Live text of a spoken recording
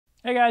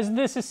Hey guys,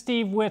 this is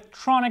Steve with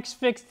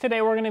TronicsFix.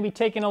 Today we're going to be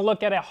taking a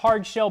look at a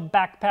hardshell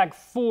backpack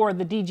for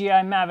the DJI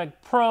Mavic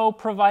Pro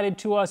provided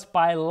to us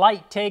by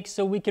Lightake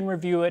so we can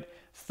review it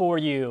for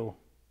you.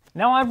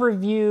 Now I've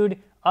reviewed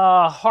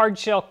a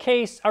hardshell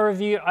case,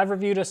 I've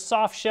reviewed a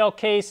soft shell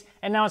case,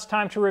 and now it's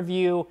time to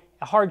review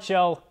a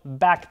hardshell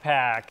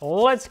backpack.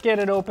 Let's get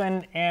it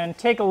open and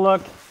take a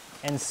look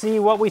and see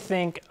what we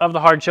think of the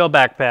hardshell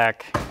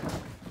backpack.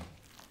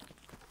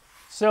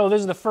 So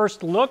this is the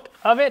first look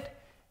of it.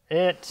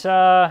 It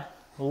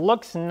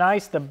looks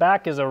nice. The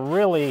back is a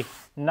really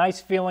nice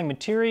feeling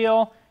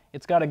material.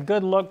 It's got a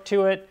good look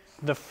to it.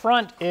 The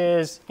front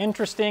is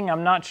interesting.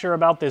 I'm not sure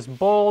about this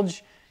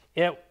bulge.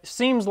 It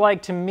seems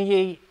like to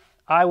me,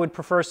 I would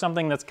prefer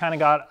something that's kind of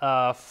got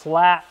a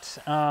flat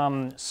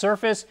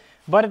surface,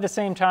 but at the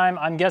same time,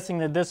 I'm guessing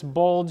that this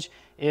bulge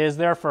is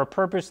there for a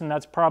purpose, and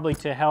that's probably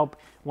to help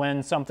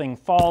when something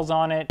falls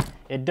on it.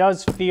 It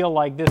does feel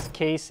like this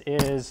case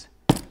is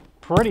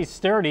pretty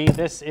sturdy.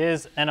 This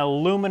is an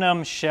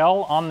aluminum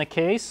shell on the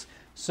case.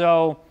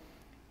 So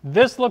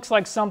this looks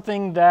like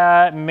something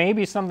that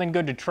maybe something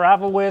good to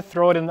travel with,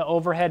 throw it in the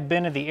overhead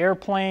bin of the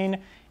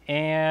airplane.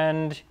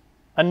 And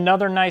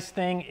another nice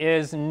thing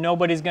is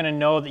nobody's gonna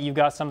know that you've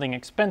got something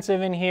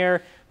expensive in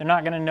here. They're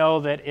not gonna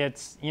know that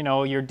it's, you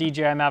know, your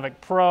DJI Mavic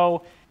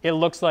Pro. It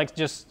looks like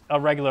just a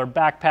regular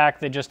backpack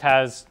that just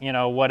has, you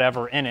know,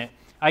 whatever in it.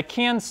 I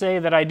can say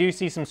that I do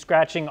see some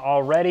scratching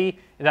already.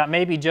 That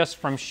may be just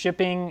from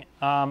shipping.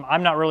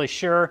 I'm not really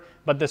sure,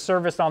 but the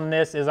surface on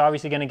this is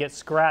obviously gonna get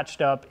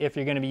scratched up if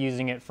you're gonna be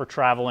using it for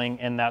traveling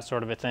and that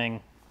sort of a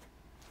thing.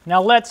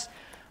 Now let's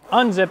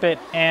unzip it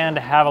and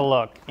have a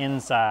look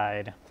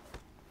inside.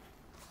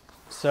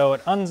 So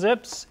it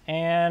unzips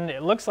and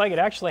it looks like it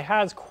actually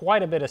has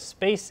quite a bit of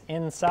space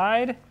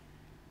inside.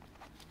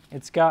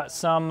 It's got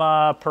some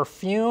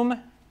perfume,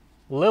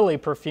 lily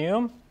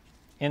perfume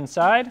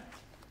inside.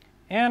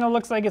 And it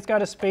looks like it's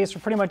got a space for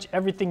pretty much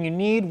everything you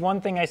need. One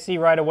thing I see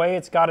right away,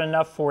 it's got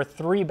enough for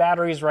 3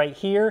 batteries right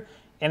here,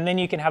 and then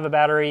you can have a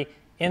battery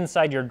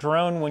inside your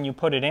drone when you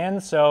put it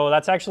in. So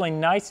that's actually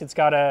nice. It's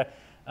got a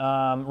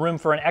room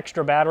for an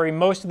extra battery.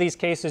 Most of these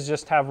cases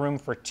just have room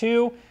for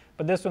 2,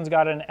 but this one's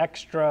got an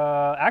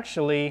extra,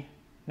 actually,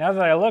 now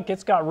that I look,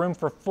 it's got room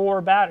for 4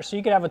 batteries. So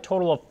you could have a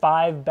total of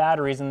 5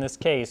 batteries in this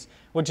case,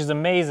 which is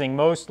amazing.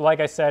 Most, like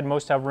I said,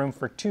 most have room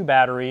for 2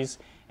 batteries,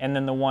 and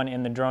then the one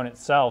in the drone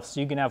itself. So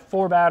you can have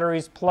 4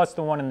 batteries plus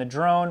the one in the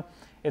drone.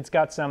 It's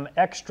got some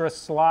extra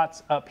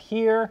slots up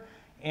here,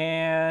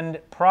 and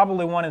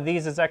probably one of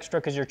these is extra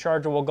because your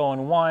charger will go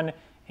in one,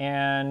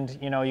 and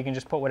you know, you can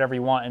just put whatever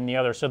you want in the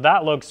other. So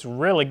that looks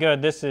really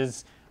good. This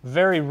is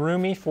very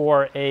roomy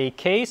for a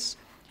case.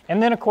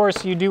 And then of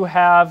course you do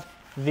have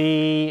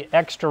the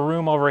extra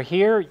room over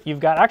here. You've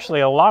got actually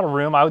a lot of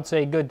room. I would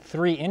say a good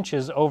 3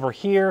 inches over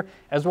here,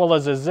 as well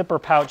as a zipper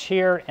pouch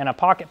here and a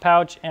pocket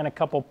pouch and a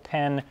couple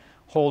pen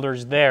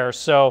holders there.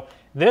 So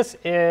this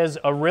is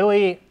a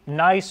really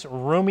nice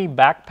roomy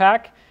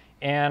backpack,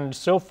 and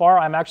so far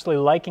I'm actually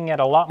liking it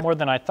a lot more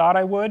than I thought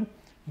I would.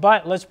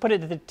 But let's put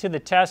it to the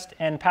test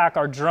and pack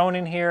our drone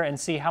in here and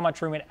see how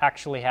much room it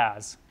actually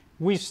has.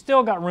 We've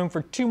still got room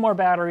for 2 more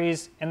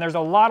batteries, and there's a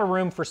lot of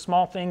room for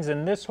small things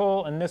in this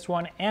hole, in this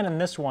one, and in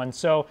this one.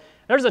 So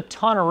there's a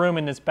ton of room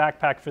in this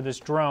backpack for this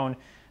drone.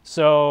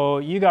 So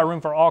you got room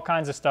for all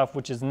kinds of stuff,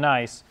 which is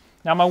nice.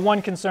 Now my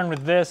one concern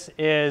with this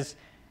is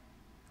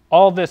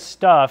all this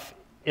stuff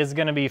is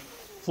gonna be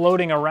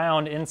floating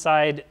around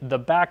inside the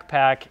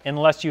backpack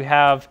unless you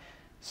have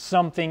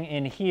something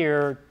in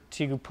here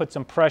to put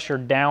some pressure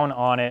down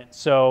on it.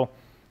 So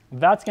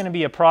that's gonna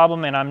be a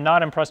problem, and I'm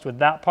not impressed with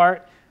that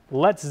part.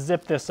 Let's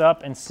zip this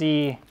up and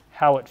see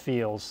how it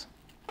feels.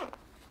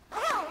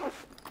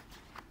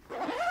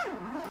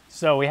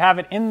 So we have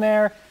it in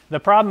there. The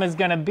problem is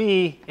gonna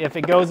be if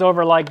it goes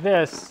over like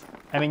this,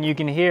 I mean, you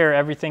can hear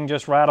everything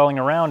just rattling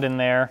around in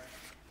there,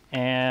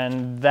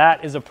 and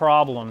that is a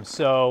problem.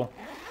 So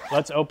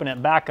let's open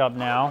it back up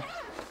now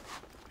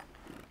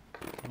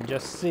and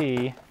just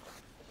see.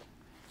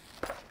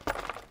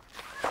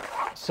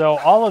 So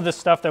all of the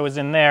stuff that was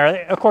in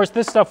there, of course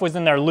this stuff was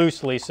in there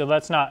loosely, so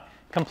that's not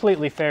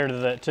completely fair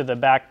to the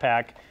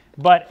backpack,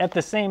 but at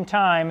the same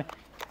time,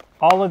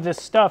 all of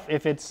this stuff,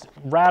 if it's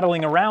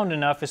rattling around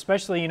enough,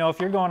 especially, you know, if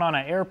you're going on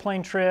an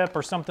airplane trip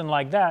or something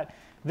like that,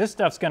 this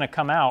stuff's gonna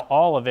come out,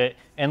 all of it,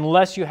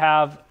 unless you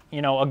have,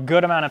 you know, a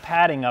good amount of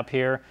padding up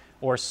here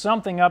or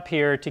something up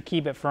here to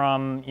keep it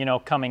from, you know,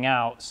 coming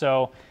out.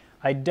 So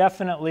I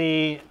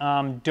definitely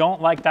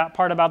don't like that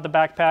part about the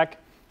backpack,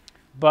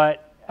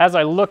 but as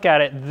I look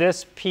at it,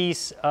 this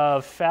piece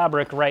of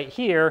fabric right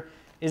here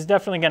is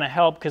definitely going to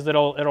help because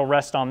it'll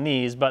rest on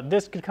these, but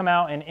this could come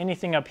out and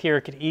anything up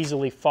here could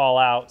easily fall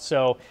out.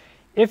 So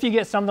if you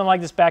get something like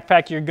this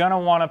backpack, you're going to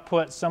want to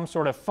put some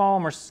sort of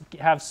foam or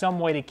have some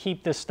way to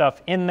keep this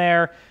stuff in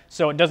there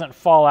so it doesn't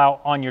fall out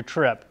on your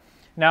trip.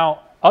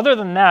 Now, other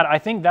than that, I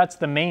think that's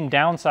the main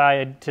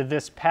downside to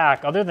this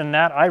pack. Other than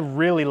that, I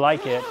really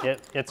like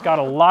it. It's got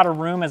a lot of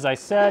room, as I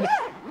said.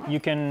 You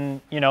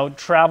can, you know,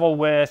 travel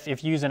with,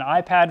 if you use an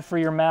iPad for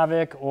your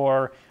Mavic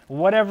or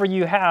whatever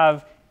you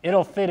have,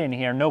 it'll fit in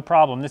here, no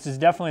problem. This is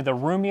definitely the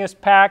roomiest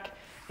pack,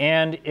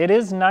 and it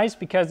is nice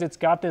because it's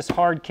got this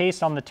hard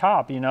case on the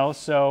top, you know,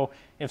 so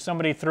if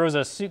somebody throws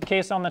a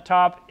suitcase on the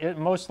top, it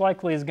most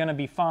likely is gonna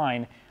be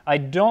fine. I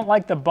don't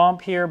like the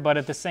bump here, but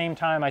at the same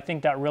time, I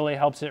think that really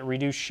helps it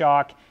reduce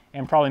shock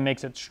and probably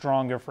makes it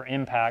stronger for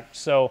impact.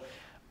 So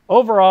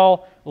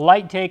overall,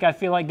 Lightake, I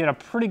feel like, did a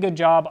pretty good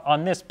job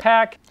on this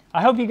pack.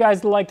 I hope you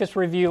guys liked this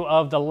review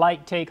of the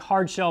Lightake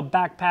Hardshell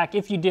backpack.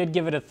 If you did,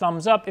 give it a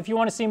thumbs up. If you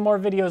want to see more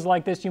videos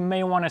like this, you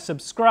may want to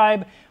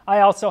subscribe. I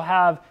also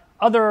have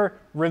other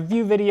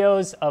review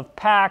videos of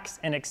packs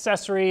and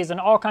accessories and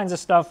all kinds of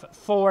stuff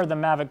for the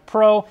Mavic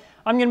Pro.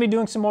 I'm going to be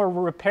doing some more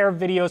repair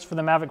videos for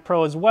the Mavic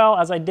Pro as well,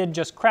 as I did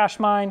just crash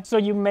mine. So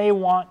you may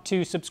want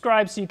to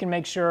subscribe so you can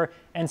make sure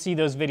and see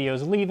those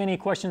videos. Leave any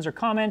questions or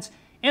comments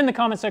in the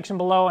comment section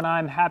below, and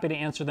I'm happy to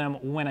answer them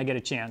when I get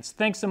a chance.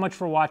 Thanks so much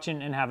for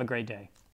watching, and have a great day.